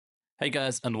Hey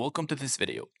guys, and welcome to this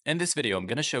video. In this video, I'm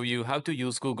going to show you how to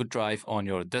use Google Drive on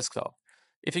your desktop.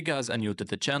 If you guys are new to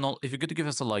the channel, if you could give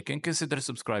us a like and consider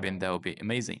subscribing, that would be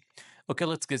amazing. Okay,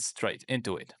 let's get straight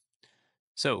into it.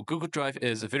 So, Google Drive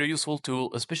is a very useful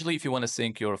tool, especially if you want to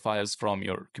sync your files from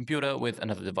your computer with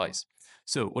another device.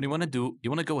 So, what you want to do, you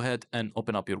want to go ahead and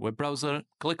open up your web browser,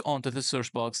 click onto the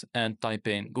search box and type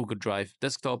in Google Drive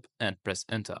Desktop and press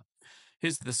enter.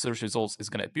 Here's the search results is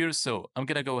going to appear. So I'm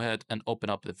going to go ahead and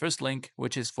open up the first link,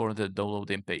 which is for the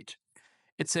downloading page.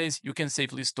 It says you can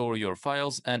safely store your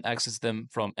files and access them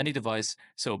from any device.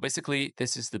 So basically,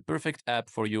 this is the perfect app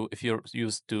for you if you're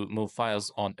used to move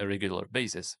files on a regular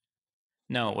basis.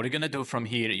 Now, what you're going to do from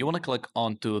here, you want to click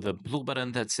onto the blue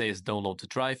button that says download to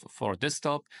Drive for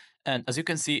desktop. And as you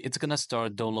can see, it's going to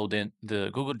start downloading the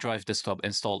Google Drive desktop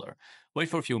installer. Wait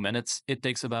for a few minutes. It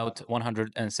takes about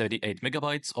 178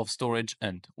 megabytes of storage.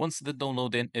 And once the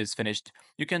downloading is finished,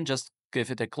 you can just give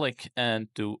it a click and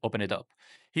to open it up.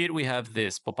 Here we have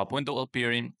this pop-up window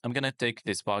appearing. I'm going to take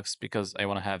this box because I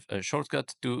want to have a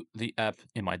shortcut to the app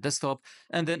in my desktop.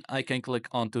 And then I can click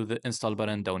onto the install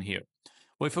button down here.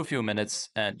 Wait for a few minutes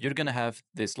and you're going to have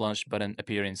this launch button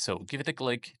appearing. So give it a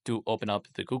click to open up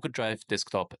the Google Drive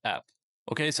desktop app.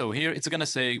 Okay, so here it's going to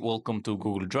say, welcome to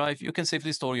Google Drive. You can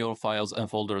safely store your files and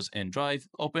folders in Drive,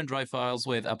 open Drive files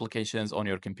with applications on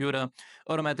your computer,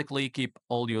 automatically keep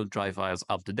all your Drive files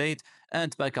up to date,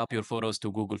 and back up your photos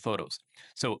to Google Photos.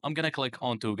 So I'm going to click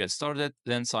on to get started,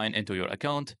 then sign into your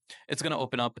account. It's going to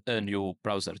open up a new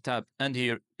browser tab, and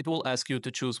here it will ask you to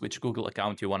choose which Google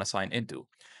account you want to sign into.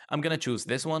 I'm going to choose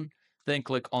this one, then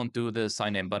click onto the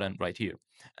sign in button right here.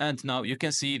 And now you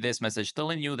can see this message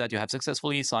telling you that you have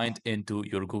successfully signed into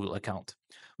your Google account.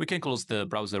 We can close the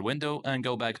browser window and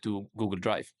go back to Google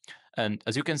Drive. And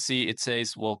as you can see, it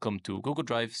says, welcome to Google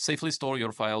Drive. Safely store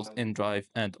your files in Drive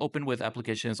and open with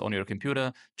applications on your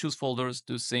computer. Choose folders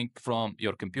to sync from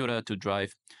your computer to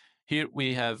Drive. Here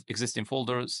we have existing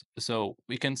folders, so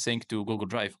we can sync to Google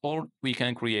Drive, or we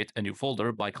can create a new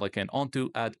folder by clicking onto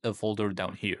add a folder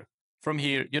down here. From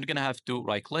here, you're going to have to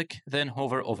right click, then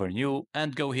hover over new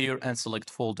and go here and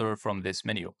select folder from this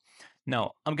menu.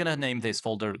 Now, I'm going to name this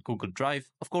folder Google Drive.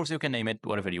 Of course, you can name it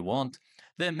whatever you want.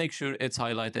 Then make sure it's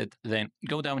highlighted. Then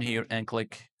go down here and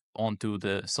click onto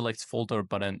the select folder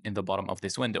button in the bottom of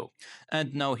this window.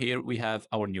 And now here we have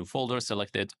our new folder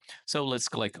selected. So let's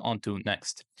click onto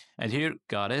next. And here,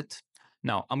 got it.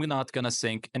 Now, I'm not going to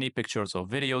sync any pictures or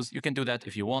videos. You can do that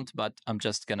if you want, but I'm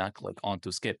just going to click on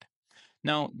to skip.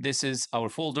 Now, this is our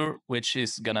folder, which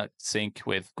is gonna sync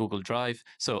with Google Drive.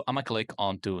 So I'm gonna click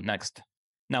on to next.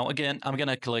 Now, again, I'm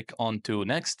gonna click on to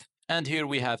next. And here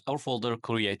we have our folder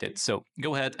created. So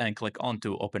go ahead and click on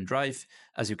to open Drive.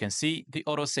 As you can see, the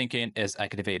auto syncing is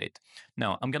activated.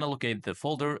 Now I'm gonna locate the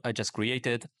folder I just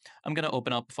created. I'm gonna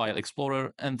open up File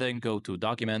Explorer and then go to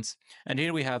Documents. And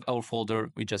here we have our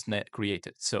folder we just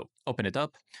created. So open it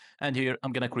up. And here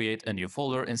I'm gonna create a new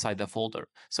folder inside the folder.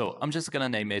 So I'm just gonna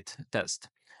name it Test,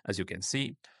 as you can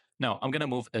see. Now I'm gonna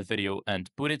move a video and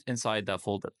put it inside that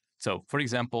folder. So for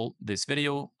example, this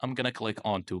video, I'm going to click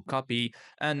on to copy,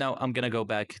 and now I'm going to go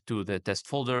back to the test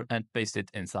folder and paste it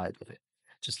inside of it,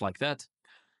 just like that.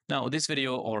 Now this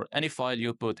video or any file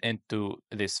you put into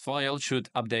this file should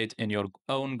update in your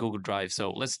own Google Drive. So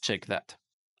let's check that.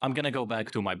 I'm going to go back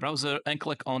to my browser and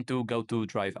click on to go to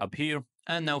Drive up here.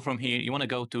 And now from here, you want to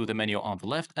go to the menu on the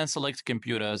left and select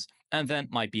computers and then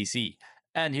my PC.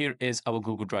 And here is our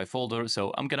Google Drive folder.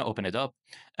 So I'm going to open it up.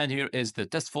 And here is the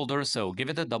test folder. So give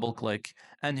it a double click.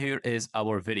 And here is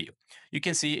our video. You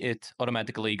can see it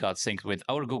automatically got synced with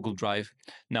our Google Drive.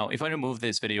 Now, if I remove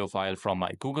this video file from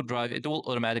my Google Drive, it will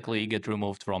automatically get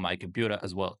removed from my computer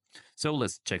as well. So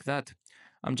let's check that.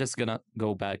 I'm just going to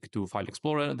go back to File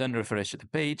Explorer, then refresh the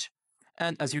page.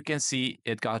 And as you can see,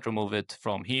 it got removed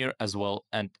from here as well.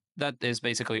 And that is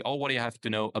basically all what you have to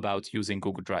know about using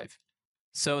Google Drive.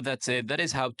 So that's it. That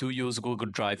is how to use Google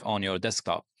Drive on your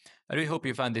desktop. I really hope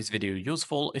you found this video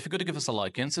useful. If you could give us a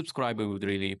like and subscribe, we would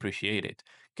really appreciate it.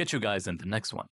 Catch you guys in the next one.